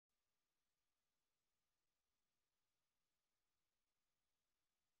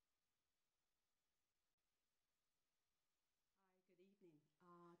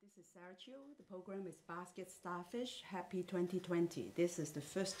this is Sergio. The program is Basket Starfish. Happy 2020. This is the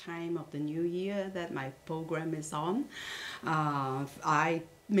first time of the new year that my program is on. I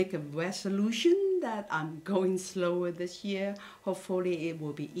make a resolution that I'm going slower this year. Hopefully it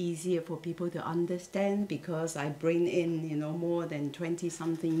will be easier for people to understand because I bring in, more than 20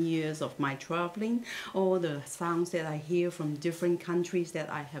 something years of my traveling, all the sounds that I hear from different countries that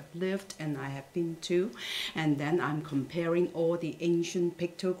I have lived and I have been to. And then I'm comparing all the ancient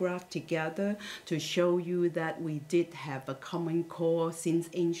pictographs together to show you that we did have a common core since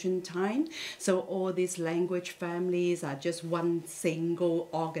ancient time. So all these language families are just one single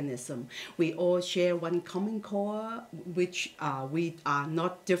organism. We all share one common core, which we are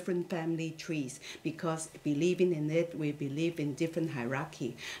not different family trees, because believing in it, we believe in different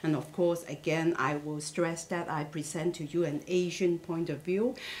hierarchy. And of course, again, I will stress that I present to you an Asian point of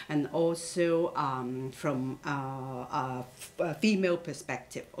view and also from a female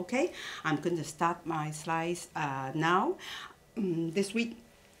perspective. Okay, I'm going to start my slides now. This week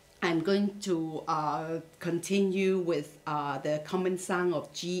I'm going to continue with the common sound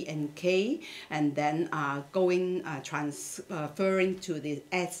of G and K, and then transferring to the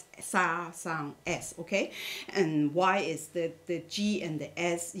S sound S, okay? And why is the G and the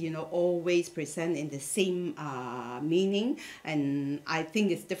S, always present in the same meaning? And I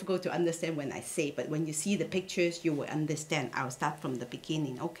think it's difficult to understand when I say, but when you see the pictures, you will understand. I'll start from the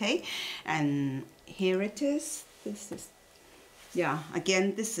beginning, okay? And here it is.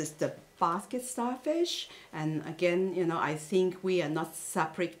 Again, this is the basket starfish, and again, I think we are not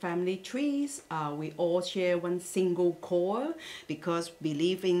separate family trees. We all share one single core because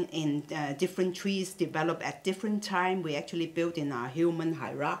believing in different trees develop at different time. We actually built in our human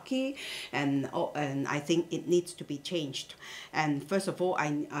hierarchy, and I think it needs to be changed. And first of all,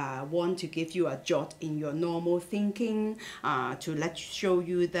 I want to give you a jot in your normal thinking to show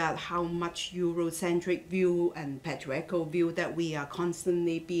you that how much Euro-Centric view and patriarchal view that we are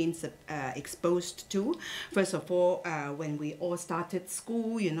constantly being exposed to. First of all, when we all started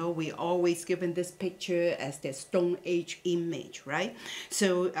school, we always given this picture as the Stone Age image, right?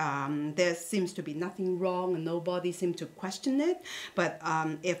 So there seems to be nothing wrong and nobody seems to question it. But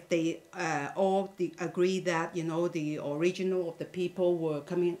if they all agree that, the original of the people were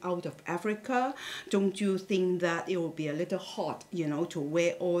coming out of Africa, don't you think that it will be a little hot, to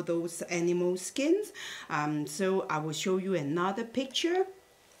wear all those animal skins? So I will show you another picture.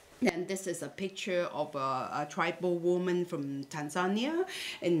 And this is a picture of a tribal woman from Tanzania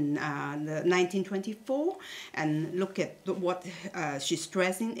in 1924. And look at what she's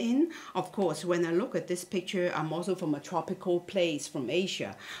dressing in. Of course, when I look at this picture, I'm also from a tropical place from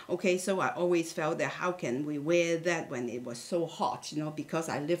Asia. Okay, so I always felt that how can we wear that when it was so hot, because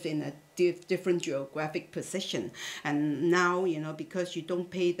I lived in a different geographic position. And now, because you don't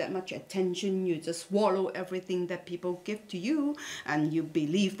pay that much attention, you just swallow everything that people give to you, and you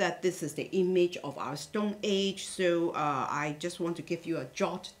believe that this is the image of our Stone Age. So I just want to give you a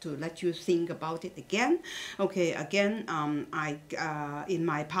jot to let you think about it again. Okay, again, in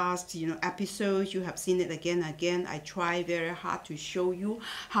my past episodes, you have seen it again and again. I try very hard to show you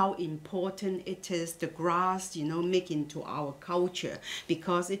how important it is the grass make into our culture,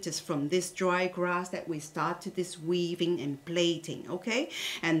 because it is from this dry grass that we started this weaving and plaiting. Okay,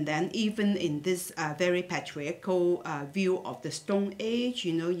 and then even in this very patriarchal view of the Stone Age,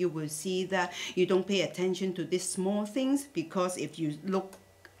 you will see that you don't pay attention to these small things, because if you look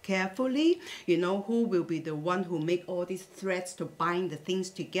carefully, who will be the one who make all these threads to bind the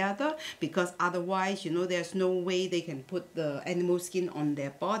things together, because otherwise, there's no way they can put the animal skin on their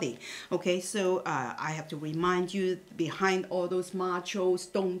body. Okay, so I have to remind you, behind all those macho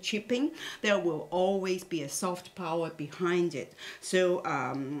stone chipping, there will always be a soft power behind it. So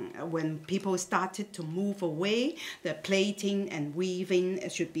when people started to move away, the plating and weaving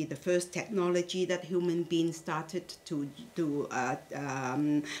should be the first technology that human beings started to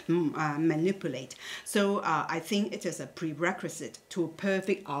manipulate. So I think it is a prerequisite to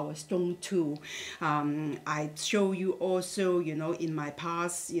perfect our stone tool. I show you also, in my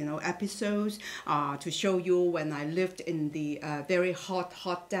past, episodes, to show you when I lived in the very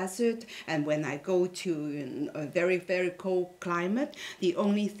hot desert, and when I go to a very, very cold climate, the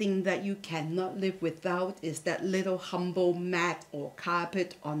only thing that you cannot live without is that little humble mat or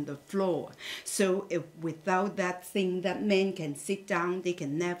carpet on the floor. So if without that thing that men can sit down, they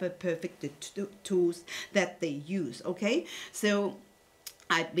can never perfect the tools that they use. Okay, so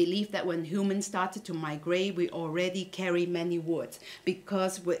I believe that when humans started to migrate, we already carry many words,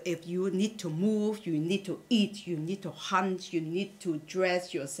 because if you need to move, you need to eat, you need to hunt, you need to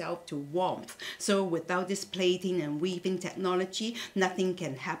dress yourself to warmth. So without this plating and weaving technology, nothing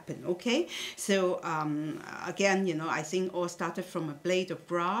can happen, okay? So again, you know, I think all started from a blade of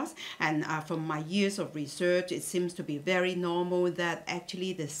grass, and from my years of research, it seems to be very normal that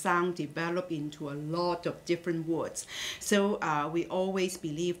actually the sound developed into a lot of different words. So we always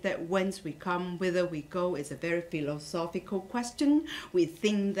believe that whence we come, whither we go, is a very philosophical question. We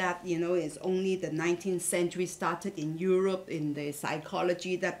think that, you know, it's only the 19th century started in Europe, in the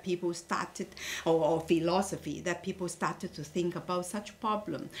psychology, that people started, or philosophy, that people started to think about such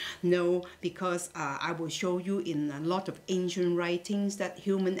problem. No, because I will show you in a lot of ancient writings that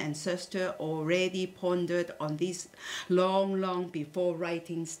human ancestor already pondered on this long before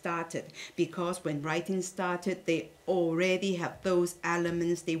writing started, because when writing started, they already have those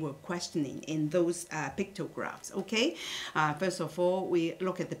elements they were questioning in those pictographs, okay? First of all, we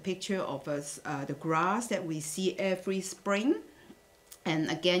look at the picture of the grass that we see every spring.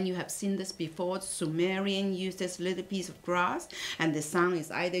 And again, you have seen this before. Sumerian used this little piece of grass, and the sound is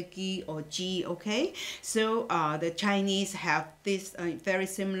either gi or ji, okay? So the Chinese have this very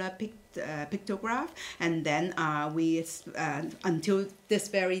similar pictograph, and then we until this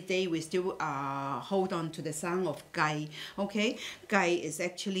very day we still hold on to the sound of gai, okay? Gai is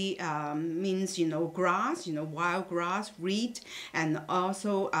actually means, you know, grass, you know, wild grass, reed, and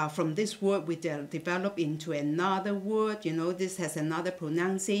also from this word we develop into another word, you know, this has another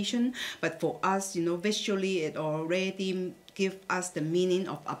pronunciation, but for us, you know, visually it already give us the meaning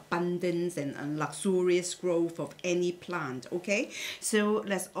of abundance and luxurious growth of any plant, okay? So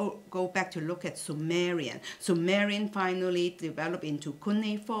let's go back to look at Sumerian. Sumerian finally developed into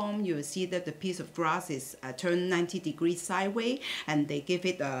cuneiform. You will see that the piece of grass is turned 90 degrees sideways, and they give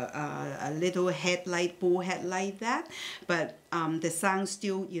it a little headlight, bull headlight that, but the sound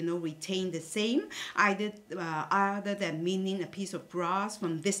still, you know, retain the same. Either other than meaning a piece of grass,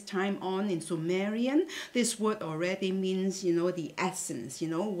 from this time on in Sumerian, this word already means, you know, the essence. You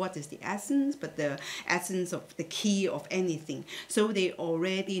know, what is the essence? But the essence of the key of anything. So they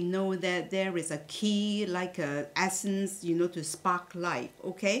already know that there is a key, like a essence, you know, to spark life,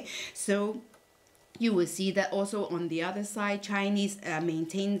 okay? So you will see that also on the other side, Chinese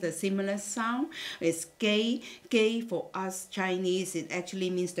maintain the similar sound. It's gay. Gay for us Chinese, it actually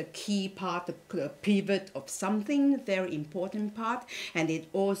means the key part, the pivot of something, very important part. And it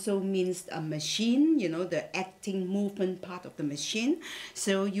also means a machine, you know, the acting movement part of the machine.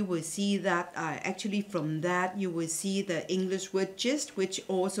 So you will see that actually from that, you will see the English word gist, which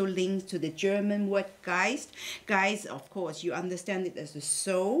also links to the German word Geist. Geist, of course, you understand it as the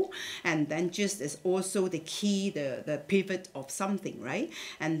soul, and then gist is also the key, the pivot of something, right?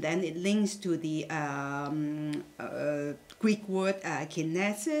 And then it links to the Greek word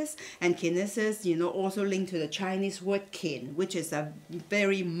kinesis, and kinesis, you know, also linked to the Chinese word kin, which is a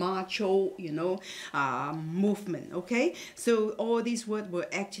very macho, you know, movement, okay? So all these words were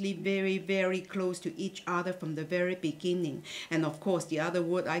actually very, very close to each other from the very beginning. And of course, the other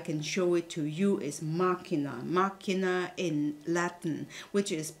word I can show it to you is machina. Machina in Latin,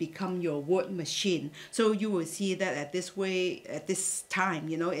 which is become your word machine. So you will see that at this time,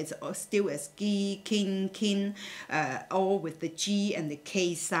 you know, it's still as gi, kin, all with the G and the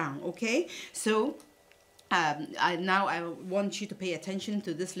K sound, okay? So now I want you to pay attention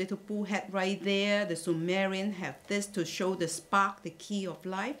to this little bull head right there. The Sumerian have this to show the spark, the key of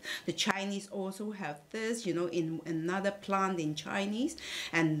life. The Chinese also have this, you know, in another plant in Chinese.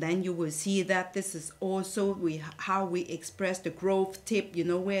 And then you will see that this is also how we express the growth tip, you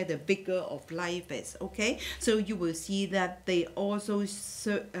know, where the vigor of life is, okay? So you will see that they also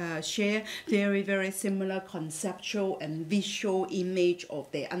share very, very similar conceptual and visual image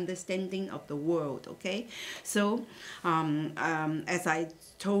of their understanding of the world, okay? So as I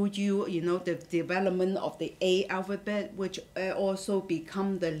told you, you know, the development of the A alphabet, which also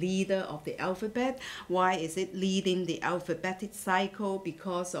become the leader of the alphabet. Why is it leading the alphabetic cycle?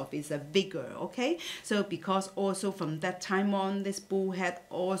 Because of its vigor, okay? So because also from that time on, this bull had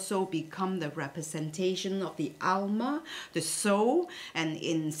also become the representation of the alma, the soul, and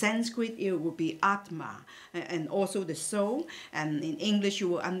in Sanskrit it would be atma, and also the soul, and in English you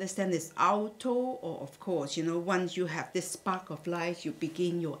will understand this auto, or of course course, you know, once you have this spark of life, you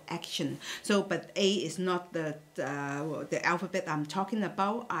begin your action. So, but A is not the alphabet I'm talking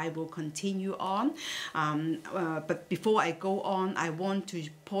about. I will continue on. But before I go on, I want to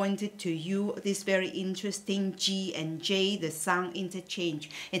point it to you this very interesting G and J, the sound interchange.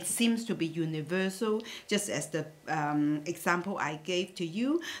 It seems to be universal, just as the example I gave to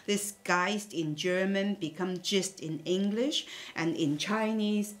you. This Geist in German become Gist in English, and in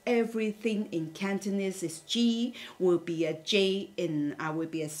Chinese, everything in Cantonese is G, will be a J in, will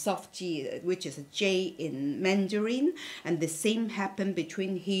be a soft G, which is a J in Mandarin, and the same happened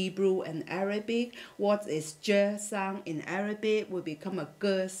between Hebrew and Arabic. What is J sound in Arabic will become a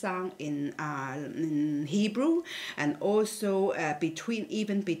G sound in Hebrew, and also between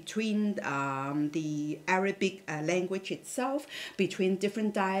the Arabic language itself, between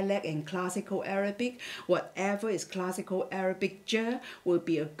different dialect and classical Arabic, whatever is classical Arabic J will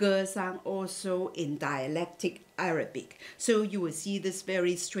be a G sound also in dialectic Arabic. So you will see this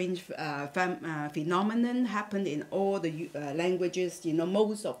very strange phenomenon happen in all the languages, you know,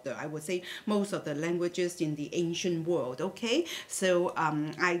 I would say most of the languages in the ancient world, okay? So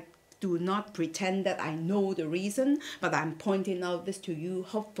I do not pretend that I know the reason, but I'm pointing out this to you.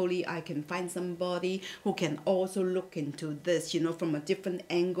 Hopefully I can find somebody who can also look into this, you know, from a different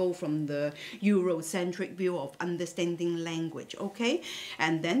angle, from the Euro-Centric view of understanding language, okay?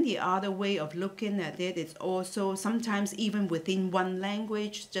 And then the other way of looking at it is also sometimes even within one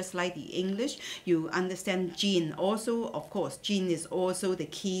language, just like the English, you understand gene. Also, of course, gene is also the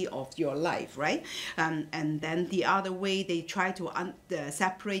key of your life, right? And then the other way they try to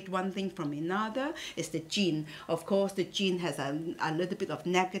separate one thing from another is the gene. Of course, the gene has a little bit of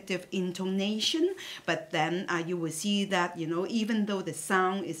negative intonation, but then you will see that, you know, even though the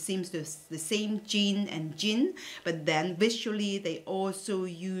sound, it seems the same gene and jin, but then visually they also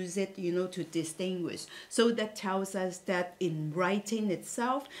use it, you know, to distinguish. So that tells us that in writing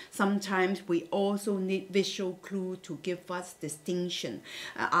itself, sometimes we also need visual clue to give us distinction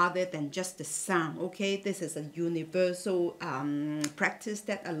other than just the sound, okay? This is a universal practice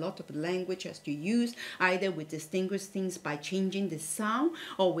that a lot of language has to use. Either we distinguish things by changing the sound,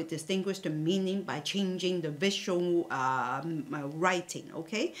 or we distinguish the meaning by changing the visual writing,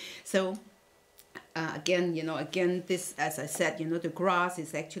 okay? So again, you know, this, as I said, you know, the grass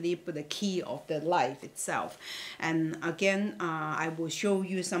is actually the key of the life itself. And again, I will show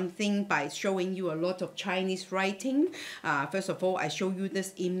you something by showing you a lot of Chinese writing. First of all, I show you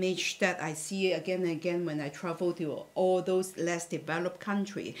this image that I see again and again when I travel to all those less developed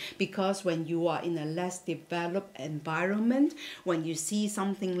countries. Because when you are in a less developed environment, when you see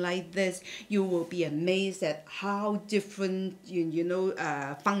something like this, you will be amazed at how different,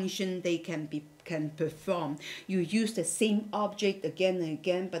 function they can perform. You use the same object again and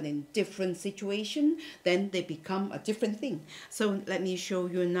again, but in different situation, then they become a different thing. So let me show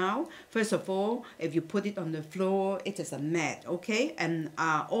you now. First of all, if you put it on the floor, it is a mat, okay? And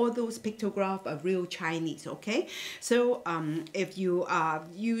all those pictographs are real Chinese, okay? So if you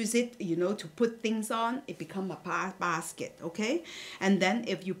use it, you know, to put things on, it become a basket, okay? And then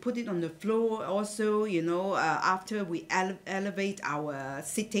if you put it on the floor, also, you know, after we elevate our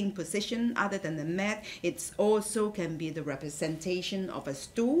sitting position, other than the mat, it's also can be the representation of a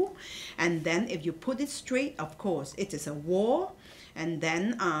stool. And then if you put it straight, of course, it is a wall. And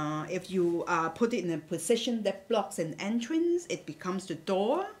then if you put it in a position that blocks an entrance, it becomes the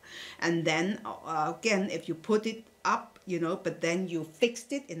door. And then again, if you put it up, you know, but then you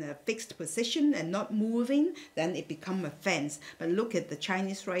fixed it in a fixed position and not moving, then it becomes a fence. But look at the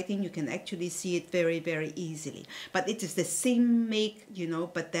Chinese writing, you can actually see it very, very easily. But it is the same make, you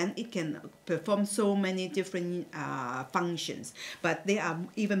know, but then it can perform so many different functions. But there are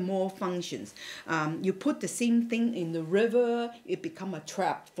even more functions. You put the same thing in the river, it becomes a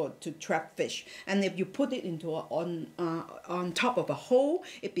trap to trap fish. And if you put it into on top of a hole,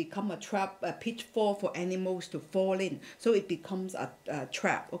 it becomes a trap, a pitfall for animals to fall in. So it becomes a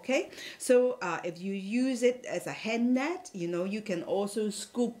trap, okay? So if you use it as a hand net, you know, you can also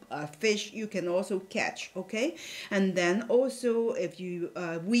scoop fish, you can also catch, okay? And then also if you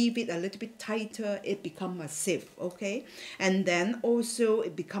weave it a little bit tighter, it becomes a sieve, okay? And then also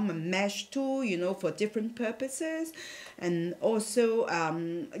it becomes a mesh tool, you know, for different purposes. And also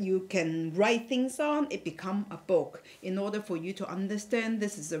you can write things on, it becomes a book. In order for you to understand,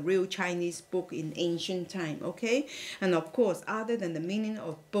 this is a real Chinese book in ancient time, okay? And of course, other than the meaning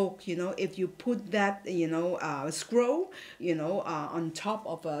of book, if you put that, scroll, on top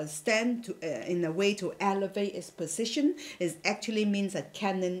of a stand in a way to elevate its position, it actually means a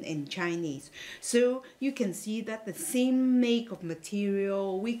canon in Chinese. So you can see that the same make of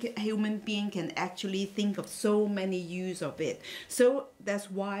material, human being can actually think of so many use of it. So that's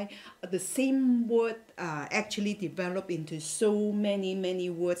why the same word actually developed into so many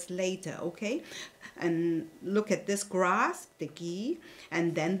words later, okay? And look at this grass, the gi,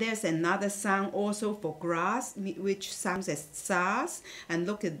 and then there's another sound also for grass, which sounds as sas. And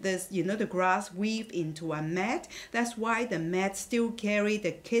look at this, the grass weave into a mat. That's why the mat still carry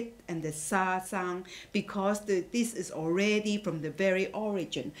the kit and the sa sound, because this is already from the very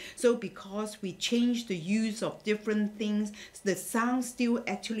origin. So because we change the use of different things, the sound still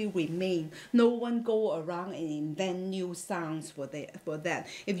actually remain. No one go around and invent new sounds for that.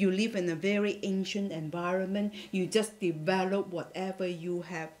 If you live in a very ancient environment, you just develop whatever you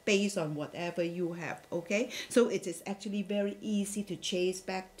have based on whatever you have, okay? So it is actually very easy to chase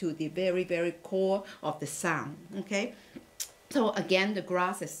back to the very core of the sound, okay? So again, the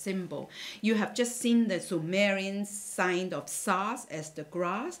grass is symbol. You have just seen the Sumerian sign of sas as the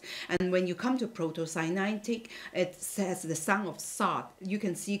grass. And when you come to Proto-Sinaitic, it says the sound of sat. You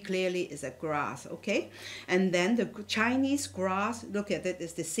can see clearly it's a grass, okay? And then the Chinese grass, look at it,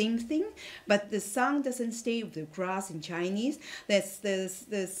 it's the same thing. But the sound doesn't stay with the grass in Chinese.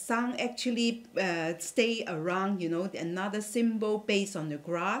 The sound actually stay around, another symbol based on the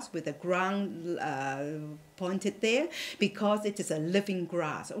grass with the ground pointed there, because it is a living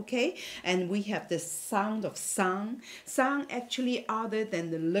grass, okay? And we have the sound of sang. Sang actually, other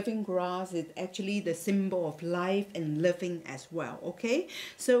than the living grass, is actually the symbol of life and living as well, okay?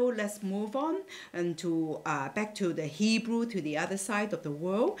 So let's move on and to back to the Hebrew, to the other side of the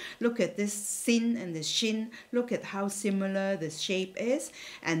world. Look at this sin and the shin. Look at how similar the shape is.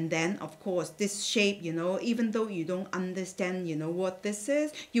 And then, of course, this shape, even though you don't understand, what this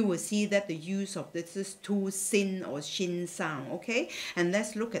is, you will see that the use of this is two sin or shin sound, okay? And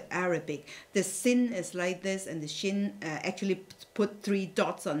let's look at Arabic. The sin is like this, and the shin actually put 3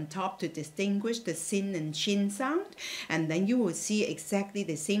 dots on top to distinguish the sin and shin sound. And then you will see exactly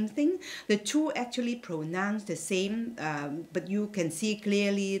the same thing. The two actually pronounce the same, but you can see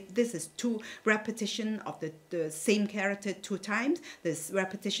clearly this is two repetition of the same character 2 times. This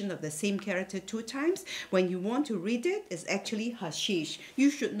repetition of the same character 2 times. When you want to read it, it's actually hashish. You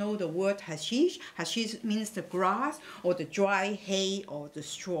should know the word hashish. Hashish means the grass or the dry hay or the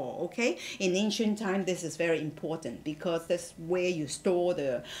straw, okay? In ancient time, this is very important because that's where you store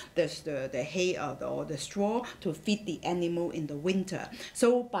the hay or the straw to feed the animal in the winter.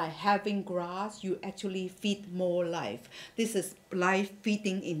 So by having grass, you actually feed more life. This is life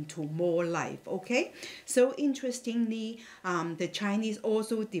feeding into more life, okay? So interestingly, the Chinese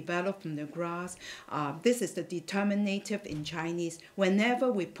also developed from the grass. This is the determinative in Chinese.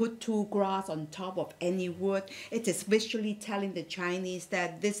 Whenever we put 2 grass on top of any word, it is visually telling the Chinese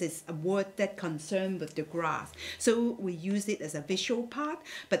that this is a word that concerned with the grass. So we use it as a visual part,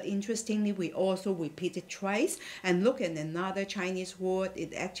 but interestingly, we also repeat it twice. And look at another Chinese word.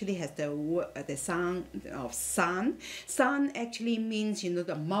 It actually has the sound of san. San actually means,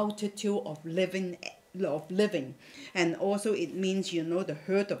 the multitude of living, and also it means, the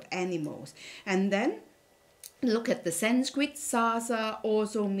herd of animals. And then look at the Sanskrit, sasa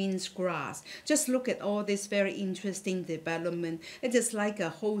also means grass. Just look at all this very interesting development. It is like a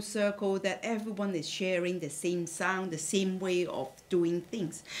whole circle that everyone is sharing the same sound, the same way of doing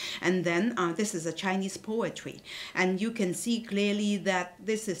things. And then this is a Chinese poetry. And you can see clearly that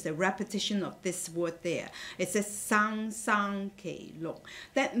this is the repetition of this word there. It says sang sang ke long.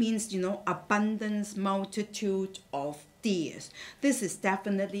 That means, abundance, multitude of deers. This is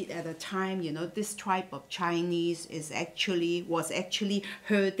definitely at a time, this tribe of Chinese was actually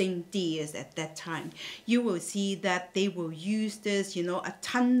herding deers at that time. You will see that they will use this, a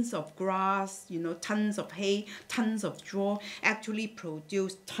tons of grass, tons of hay, tons of straw, actually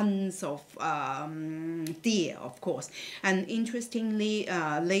produce tons of deer, of course. And interestingly,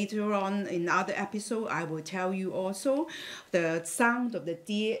 later on in other episode, I will tell you also the sound of the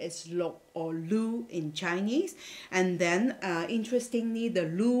deer is lo or lu in Chinese. And then interestingly, the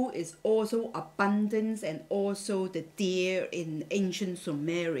lu is also abundance and also the deer in ancient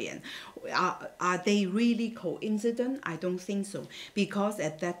Sumerian. Are they really coincident? I don't think so, because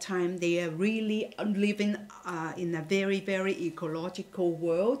at that time they are really living in a very ecological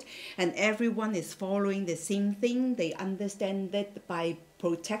world, and everyone is following the same thing. They understand that by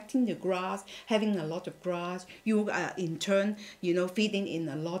protecting the grass, having a lot of grass. You are in turn, you know, feeding in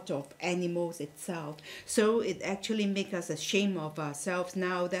a lot of animals itself. So it actually makes us ashamed of ourselves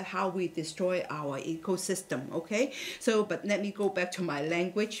now that how we destroy our ecosystem, okay? So, but let me go back to my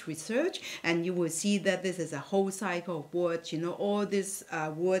language research, and you will see that this is a whole cycle of words, you know, all these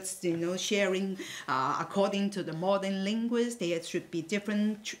words, you know, sharing according to the modern linguists, there should be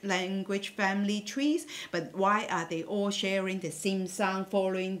different language family trees, but why are they all sharing the same sound,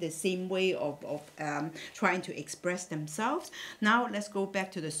 following the same way of trying to express themselves? Now let's go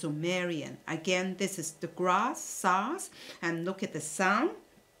back to the Sumerian. Again, this is the grass, sas, and look at the sound.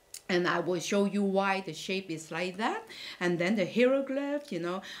 And I will show you why the shape is like that. And then the hieroglyph, you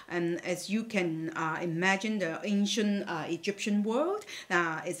know, and as you can imagine, the ancient Egyptian world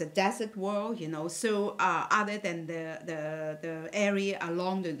is a desert world, you know. So other than the area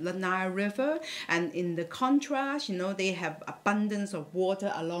along the Nile River, and in the contrast, you know, they have abundance of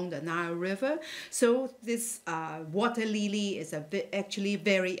water along the Nile River. So this water lily is actually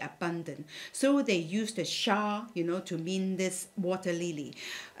very abundant. So they use the Shah, you know, to mean this water lily.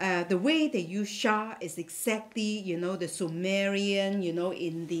 The way they use Shah is exactly, you know, the Sumerian, you know,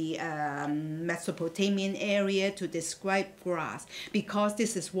 in the Mesopotamian area to describe grass, because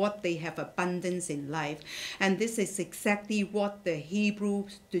this is what they have abundance in life. And this is exactly what the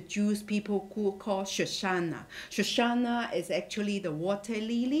Hebrews, the Jewish people call Shoshana. Shoshana is actually the water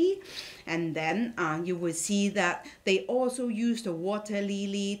lily. And then you will see that they also use the water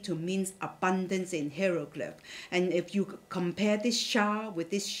lily to mean abundance in hieroglyph. And if you compare this Shah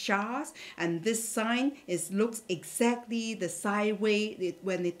with this Shahs, and this sign looks exactly the sideway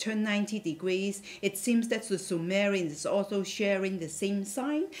when it turns 90 degrees, it seems that the Sumerians is also sharing the same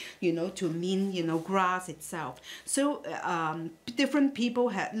sign, you know, to mean, you know, grass itself. So different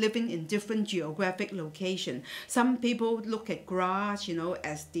people living in different geographic location. Some people look at grass, you know,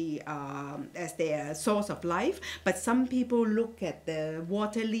 as their source of life, but some people look at the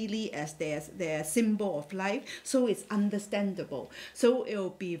water lily as their symbol of life. So it's understandable. So it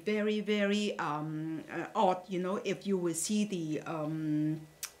will be very, very odd, you know, if you will see the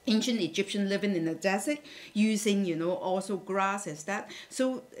ancient Egyptian living in the desert using, you know, also grass as that.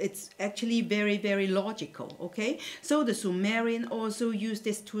 So it's actually very, very logical, okay? So the Sumerian also used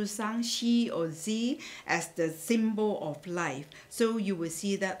this two sound, she or z, as the symbol of life. So you will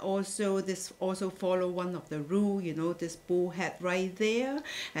see that also this also follow one of the rule, you know, this bull head right there.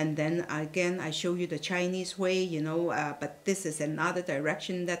 And then again, I show you the Chinese way, you know, but this is another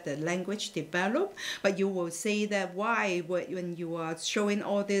direction that the language developed. But you will say that why, when you are showing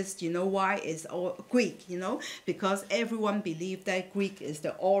all this, you know, why is all Greek, you know, because everyone believes that Greek is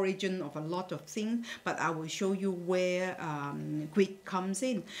the origin of a lot of things, but I will show you where Greek comes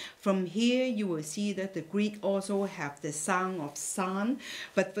in. From here, you will see that the Greek also have the sound of sun,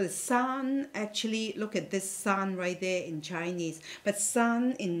 but for the sun, actually, look at this sun right there in Chinese, but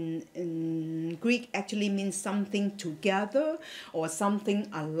sun in Greek actually means something together or something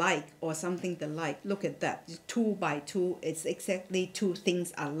alike or something the like. Look at that, 2 by 2, it's exactly two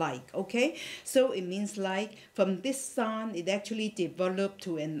things alike, okay? So it means like from this sun, it actually developed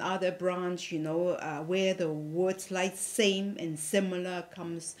to another branch, you know, where the words like same and similar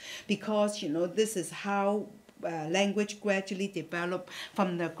comes, because, you know, this is how language gradually developed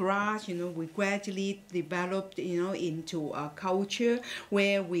from the grass. You know, we gradually developed, you know, into a culture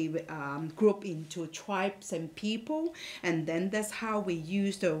where we group into tribes and people, and then that's how we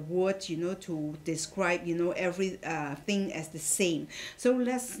use the words, you know, to describe, you know, every thing as the same. So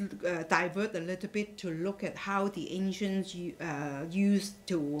let's divert a little bit to look at how the ancients used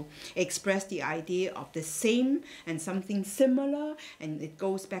to express the idea of the same and something similar, and it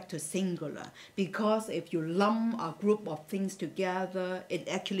goes back to singular, because if you lump a group of things together, it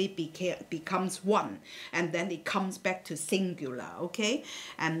actually becomes one, and then it comes back to singular, okay?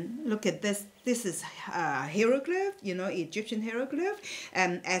 And look at this. This is hieroglyph, you know, Egyptian hieroglyph,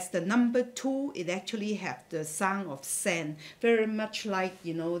 and as the number 2, it actually have the sound of sen, very much like,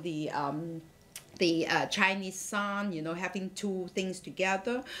 you know, the Chinese sun, you know, having two things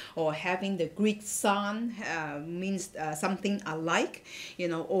together, or having the Greek sun means something alike, you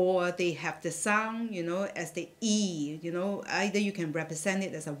know, or they have the sound, you know, as the E, you know, either you can represent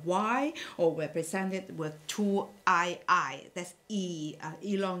it as a Y or represent it with two I, that's E,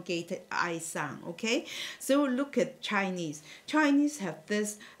 elongated I sound, okay? So look at Chinese. Chinese have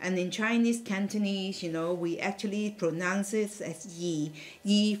this, and in Chinese Cantonese, you know, we actually pronounce it as Yi.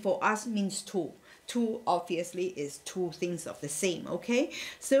 Yi for us means two. Two obviously is two things of the same, okay?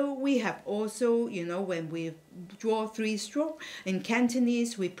 So we have also, you know, when we draw 3 stroke, in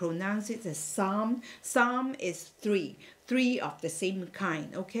Cantonese we pronounce it as Psalm. Psalm is 3. three of the same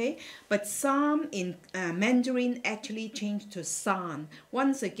kind, okay? But Sam in Mandarin actually changed to San.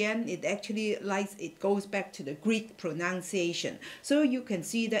 Once again, it goes back to the Greek pronunciation. So you can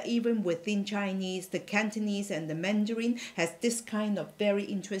see that even within Chinese, the Cantonese and the Mandarin has this kind of very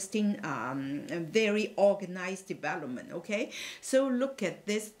interesting and very organized development, okay? So look at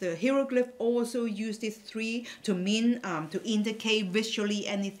this. The hieroglyph also use these three to mean, to indicate visually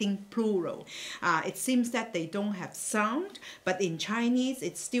anything plural. It seems that they don't have sound, but in Chinese,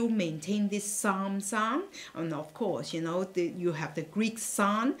 it still maintains this sound. And of course, you know, you have the Greek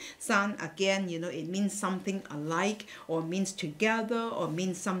san. San, again, you know, it means something alike, or means together, or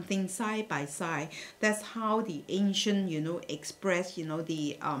means something side by side. That's how the ancient, you know, express, you know,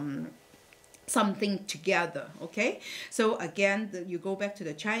 the something together, okay? So again, you go back to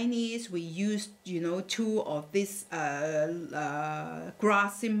the Chinese, we use, you know, two of these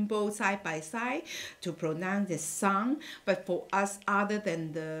grass symbols side by side to pronounce the sound. But for us, other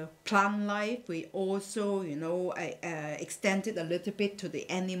than the plant life, we also, you know, extended a little bit to the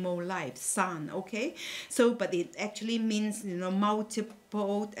animal life, sun, okay? So, but it actually means, you know, multiple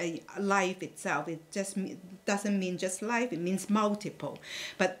life itself. It just doesn't mean just life, it means multiple.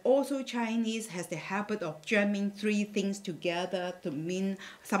 But also Chinese has the habit of jamming three things together to mean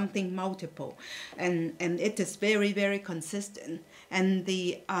something multiple, and it is very, very consistent. And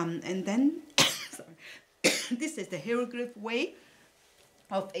then sorry, this is the hieroglyph way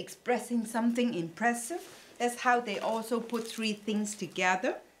of expressing something impressive. That's how they also put three things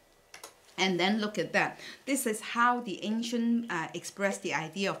together. And then look at that. This is how the ancient expressed the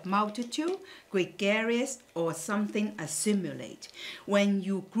idea of multitude, gregarious, or something assimilate. When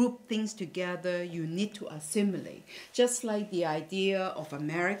you group things together, you need to assimilate. Just like the idea of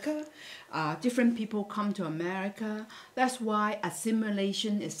America, different people come to America. That's why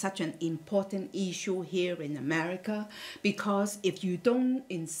assimilation is such an important issue here in America, because if you don't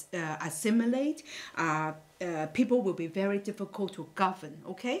assimilate, people will be very difficult to govern,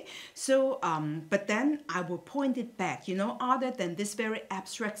 okay? So, but then I will point it back, you know, other than this very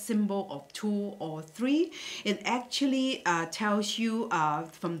abstract symbol of two or three, it actually tells you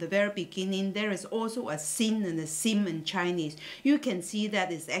from the very beginning, there is also a sin and a sim in Chinese. You can see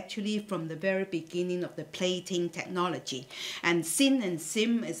that it's actually from the very beginning of the plating technology. And sin and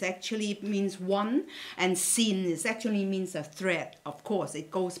sim is actually means one, and sin is actually means a thread. Of course,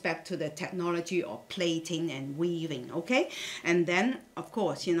 it goes back to the technology of plating and weaving, okay? And then, of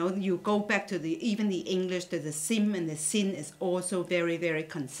course, you know, you go back to even the English, that the sim and the sin is also very, very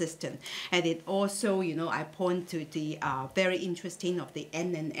consistent. And it also, you know, I point to the very interesting of the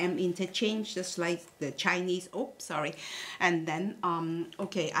N and M interchange, just like the Chinese. Oops, sorry. And then,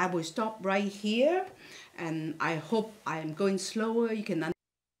 okay, I will stop right here. And I hope I am going slower. You can